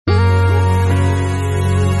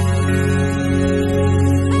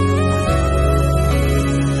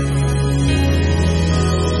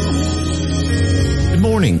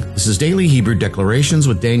This is Daily Hebrew Declarations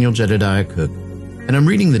with Daniel Jedediah Cook, and I'm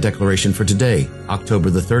reading the declaration for today,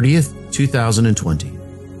 October the 30th, 2020.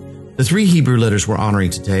 The three Hebrew letters we're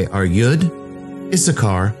honoring today are Yud,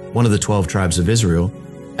 Issachar, one of the 12 tribes of Israel,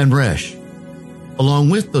 and Resh.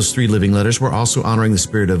 Along with those three living letters, we're also honoring the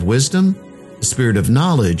spirit of wisdom, the spirit of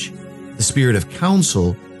knowledge, the spirit of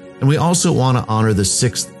counsel, and we also want to honor the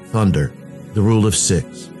sixth thunder, the rule of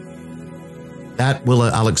six. That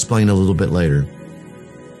I'll explain a little bit later.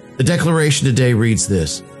 The declaration today reads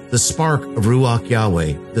this: the spark of Ruach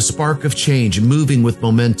Yahweh, the spark of change moving with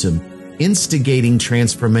momentum, instigating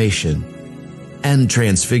transformation and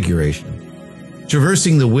transfiguration,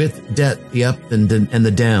 traversing the width, depth, the up and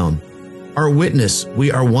the down. Our witness,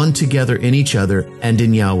 we are one together in each other and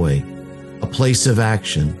in Yahweh, a place of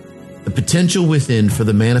action, the potential within for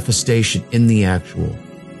the manifestation in the actual,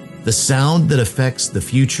 the sound that affects the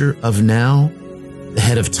future of now, the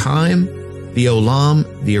head of time, the Olam,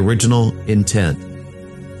 the original intent.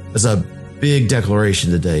 It's a big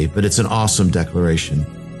declaration today, but it's an awesome declaration.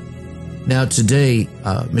 Now today,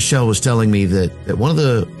 Michelle was telling me that one of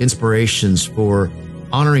the inspirations for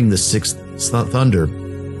honoring the sixth thunder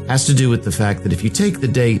has to do with the fact that if you take the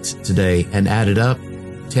date today and add it up,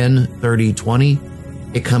 10, 30, 20,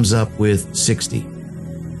 it comes up with 60.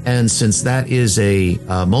 And since that is a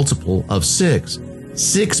multiple of six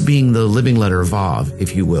being the living letter Vav,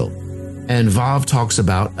 if you will. And Vav talks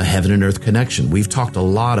about a heaven and earth connection. We've talked a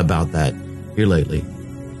lot about that here lately.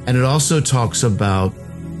 And it also talks about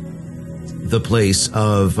the place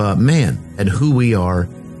of man and who we are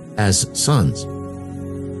as sons.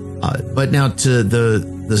 But now to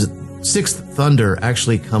the sixth thunder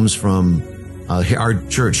actually comes from our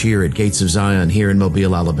church here at Gates of Zion here in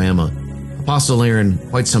Mobile, Alabama. Apostle Aaron,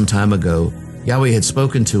 quite some time ago, Yahweh had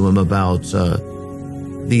spoken to him about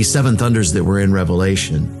the seven thunders that were in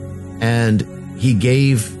Revelation. And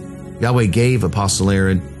Yahweh gave Apostle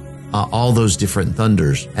Aaron all those different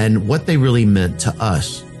thunders and what they really meant to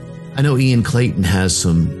us. I know Ian Clayton has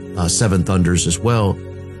some seven thunders as well,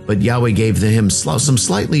 but Yahweh gave him some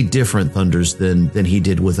slightly different thunders than he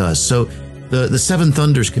did with us. So the seven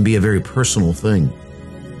thunders can be a very personal thing.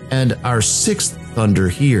 And our sixth thunder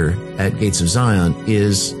here at Gates of Zion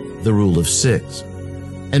is the rule of six.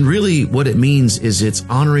 And really what it means is it's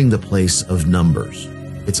honoring the place of numbers.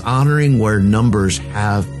 It's honoring where numbers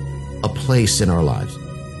have a place in our lives.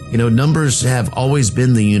 You know, numbers have always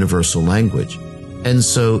been the universal language. And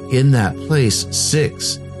so in that place,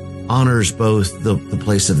 six honors both the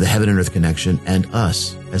place of the heaven and earth connection and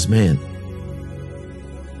us as man.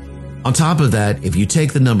 On top of that, if you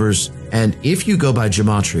take the numbers and if you go by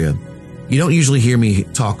gematria, you don't usually hear me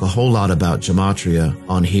talk a whole lot about gematria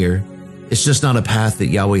on here. It's just not a path that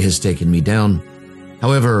Yahweh has taken me down.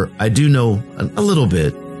 However, I do know a little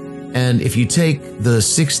bit. And if you take the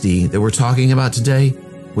 60 that we're talking about today,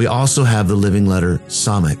 we also have the living letter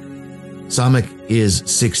Samech. Samech is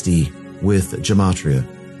 60 with gematria.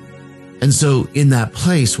 And so in that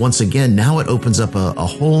place, once again, now it opens up a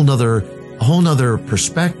whole nother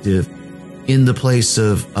perspective in the place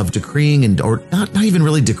of decreeing or not even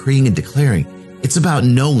really decreeing and declaring. It's about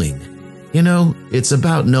knowing. You know, it's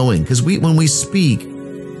about knowing, because when we speak,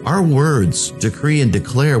 our words decree and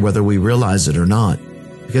declare whether we realize it or not,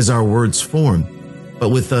 because our words form. But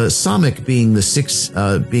with Samech being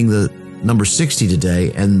the number 60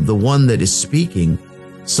 today, and the one that is speaking,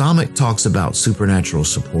 Samech talks about supernatural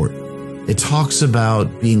support. It talks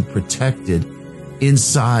about being protected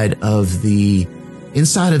inside of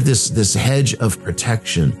this hedge of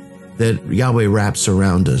protection that Yahweh wraps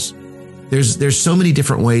around us. There's so many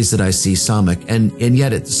different ways that I see Samech, and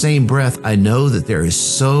yet at the same breath, I know that there is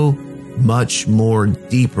so much more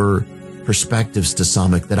deeper perspectives to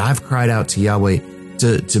Samech that I've cried out to Yahweh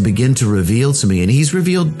to begin to reveal to me. And he's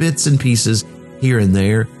revealed bits and pieces here and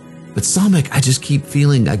there. But Samech, I keep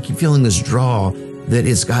feeling this draw that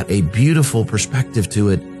it's got a beautiful perspective to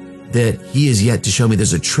it that he is yet to show me.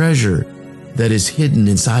 There's a treasure that is hidden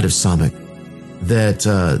inside of Samech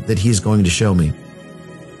that he's going to show me.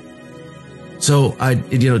 So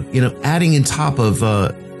adding in top of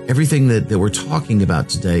everything that we're talking about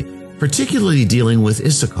today, particularly dealing with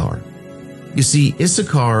Issachar. You see,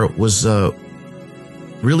 Issachar was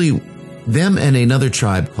really them and another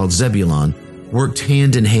tribe called Zebulon worked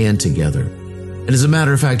hand in hand together. And as a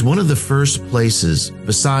matter of fact, one of the first places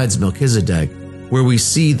besides Melchizedek where we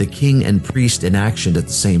see the king and priest in action at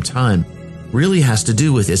the same time really has to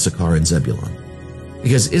do with Issachar and Zebulon.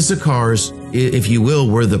 Because Issachars, if you will,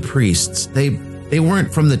 were the priests. They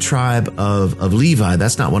weren't from the tribe of Levi.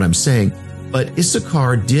 That's not what I'm saying. But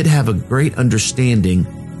Issachar did have a great understanding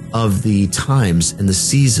of the times and the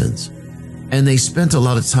seasons. And they spent a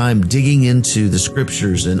lot of time digging into the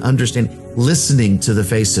scriptures and listening to the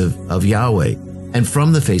face of Yahweh and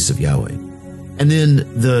from the face of Yahweh. And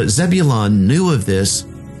then the Zebulun knew of this,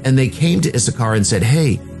 and they came to Issachar and said,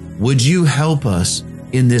 hey, would you help us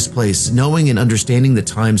in this place, knowing and understanding the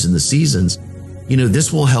times and the seasons?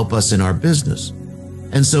 This will help us in our business.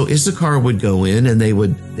 And so Issachar would go in, and they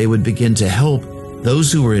would begin to help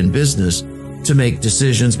those who were in business to make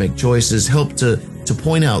decisions, make choices, help to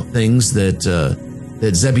point out things that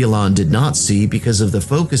Zebulun did not see because of the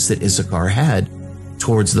focus that Issachar had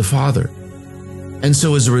towards the Father. And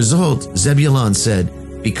so as a result, Zebulun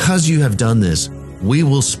said, because you have done this, we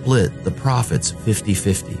will split the profits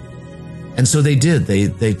 50-50. And so they did.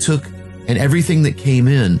 They took, and everything that came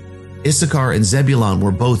in, Issachar and Zebulun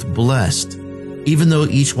were both blessed, even though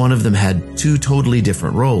each one of them had two totally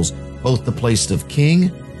different roles, both the place of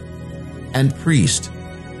king and priest.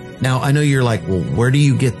 Now, I know you're like, well, where do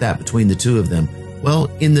you get that between the two of them?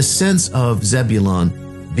 Well, in the sense of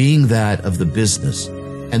Zebulun being that of the business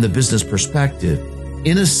and the business perspective,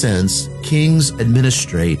 in a sense, kings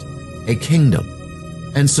administrate a kingdom.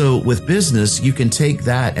 And so with business, you can take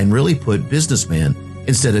that and really put businessman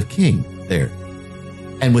instead of king there.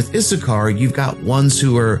 And with Issachar, you've got ones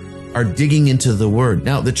who are digging into the word.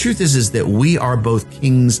 Now, the truth is that we are both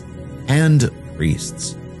kings and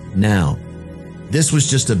priests. Now, this was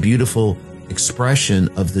just a beautiful expression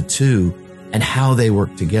of the two and how they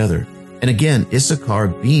work together. And again, Issachar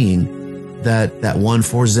being that one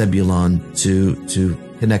for Zebulun to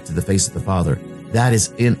connect to the face of the Father. That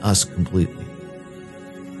is in us completely.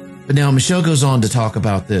 But now Michelle goes on to talk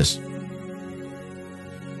about this,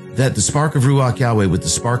 that the spark of Ruach Yahweh with the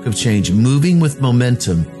spark of change, moving with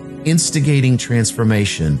momentum, instigating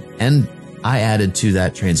transformation, and I added to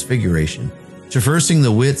that transfiguration, traversing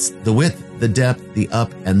the width, the depth, the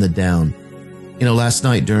up, and the down. Last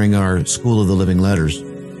night during our School of the Living Letters,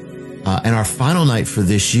 and our final night for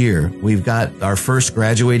this year, we've got our first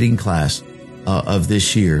graduating class of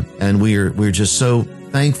this year, and we're just so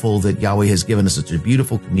thankful that Yahweh has given us such a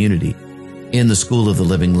beautiful community in the School of the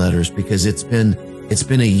Living Letters, because it's been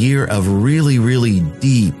a year of really, really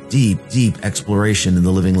deep exploration in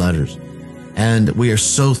the Living Letters, and we are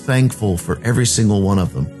so thankful for every single one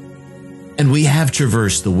of them. And we have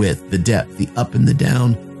traversed the width, the depth, the up and the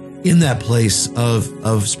down in that place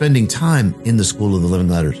of spending time in the School of the Living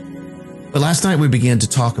Letters. But last night we began to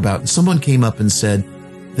talk about, and someone came up and said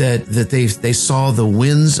that they saw the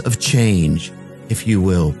winds of change, if you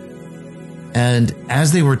will. And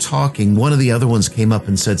as they were talking, one of the other ones came up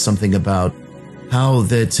and said something about how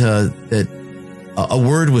that a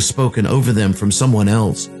word was spoken over them from someone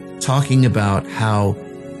else, talking about how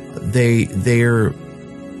there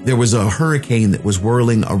was a hurricane that was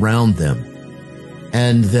whirling around them,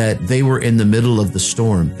 and that they were in the middle of the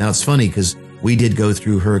storm. Now it's funny because we did go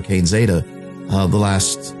through Hurricane Zeta the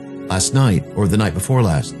last night, or the night before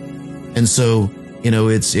last, and so it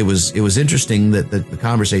was interesting that the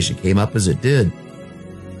conversation came up as it did.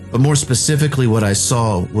 But more specifically, what I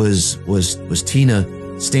saw was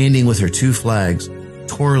Tina standing with her two flags,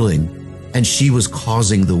 twirling, and she was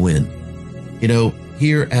causing the wind.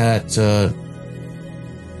 Here at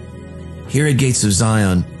Gates of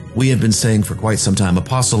Zion, we have been saying for quite some time,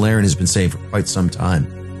 Apostle Aaron has been saying for quite some time,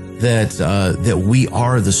 that we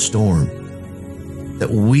are the storm.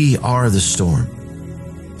 That we are the storm.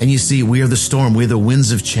 And you see, we are the storm. We're the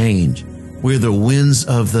winds of change. We're the winds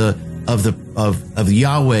of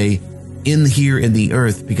Yahweh in the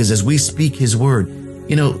earth, because as we speak his word,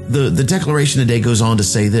 the declaration today goes on to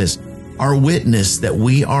say this: our witness that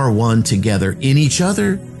we are one together in each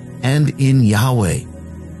other and in Yahweh.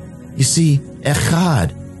 You see,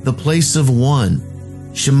 Echad, the place of one.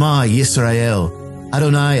 Shema Yisrael,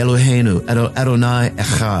 Adonai Eloheinu, Adonai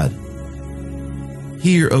Echad.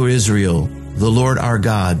 Hear, O Israel, the Lord our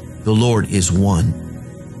God, the Lord is one.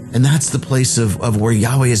 And that's the place of where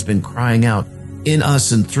Yahweh has been crying out in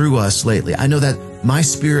us and through us lately. I know that my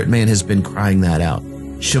spirit man has been crying that out.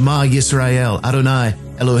 Shema Yisrael, Adonai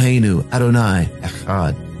Eloheinu, Adonai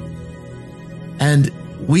Echad. And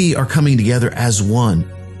we are coming together as one.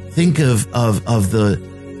 Think of I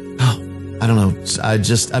don't know.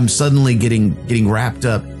 I'm suddenly getting wrapped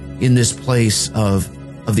up in this place of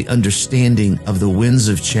the understanding of the winds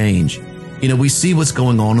of change. We see what's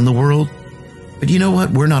going on in the world, but you know what?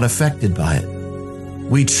 We're not affected by it.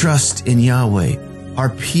 We trust in Yahweh. Our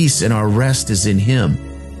peace and our rest is in him.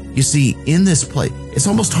 You see, in this place, it's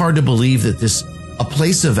almost hard to believe that a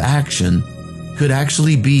place of action could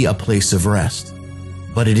actually be a place of rest,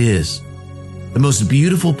 but it is. The most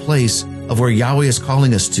beautiful place of where Yahweh is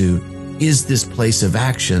calling us to is this place of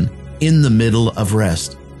action in the middle of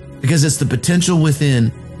rest. because it's the potential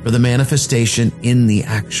within for the manifestation in the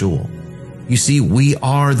actual. You see, we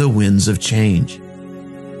are the winds of change.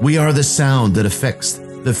 We are the sound that affects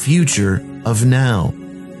the future of now.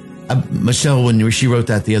 Michelle, when she wrote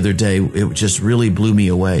that the other day, it just really blew me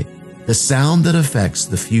away. The sound that affects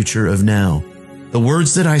the future of now. The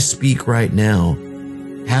words that I speak right now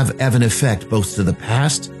have an effect both to the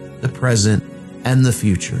past, the present, and the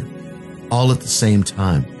future, all at the same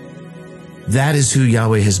time. That is who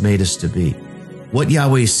Yahweh has made us to be. What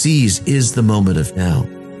Yahweh sees is the moment of now.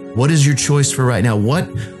 What is your choice for right now?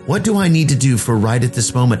 What do I need to do for right at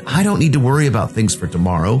this moment? I don't need to worry about things for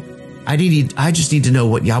tomorrow. I just need to know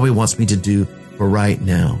what Yahweh wants me to do for right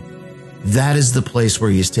now. That is the place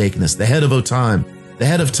where he has taken us, the head of time,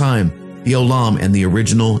 the olam, and the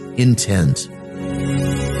original intent.